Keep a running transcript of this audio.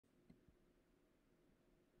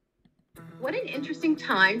What an interesting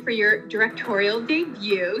time for your directorial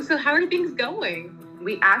debut. So how are things going?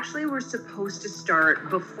 We actually were supposed to start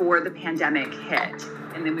before the pandemic hit,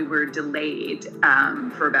 and then we were delayed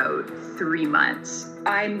for about 3 months.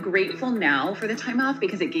 I'm grateful now for the time off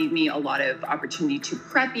because it gave me a lot of opportunity to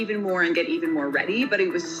prep even more and get even more ready, but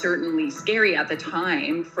it was certainly scary at the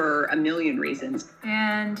time for a million reasons.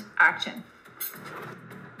 And action.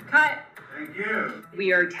 Cut. Thank you.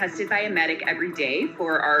 We are tested by a medic every day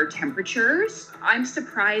for our temperatures. I'm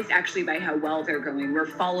surprised actually by how well they're going. We're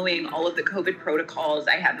following all of the COVID protocols.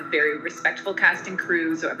 I have a very respectful cast and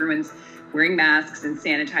crew, so everyone's wearing masks and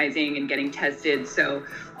sanitizing and getting tested. So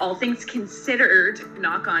all things considered,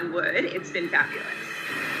 knock on wood, it's been fabulous.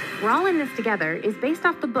 We're All in This Together is based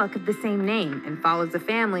off the book of the same name and follows a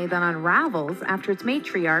family that unravels after its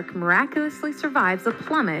matriarch miraculously survives a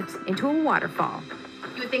plummet into a waterfall.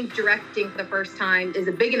 You would think directing for the first time is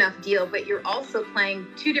a big enough deal, but you're also playing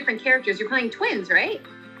two different characters. You're playing twins, right?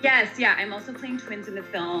 Yes, yeah, I'm also playing twins in the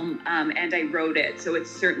film, and I wrote it, so it's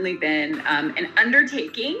certainly been an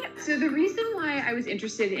undertaking. So the reason why I was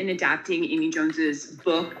interested in adapting Amy Jones's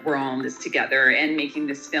book, We're All in This Together, and making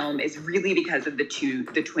this film is really because of the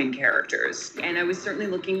twin characters. And I was certainly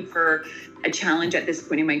looking for a challenge at this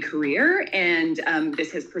point in my career, and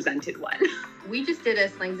this has presented one. We just did a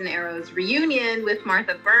Slings and Arrows reunion with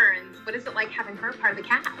Martha Burns. What is it like having her part of the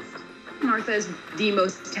cast? Martha is the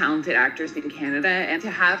most talented actress in Canada, and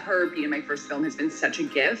to have her be in my first film has been such a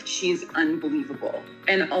gift. She's unbelievable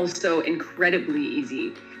and also incredibly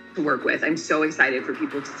easy to work with. I'm so excited for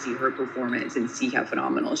people to see her performance and see how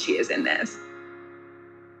phenomenal she is in this.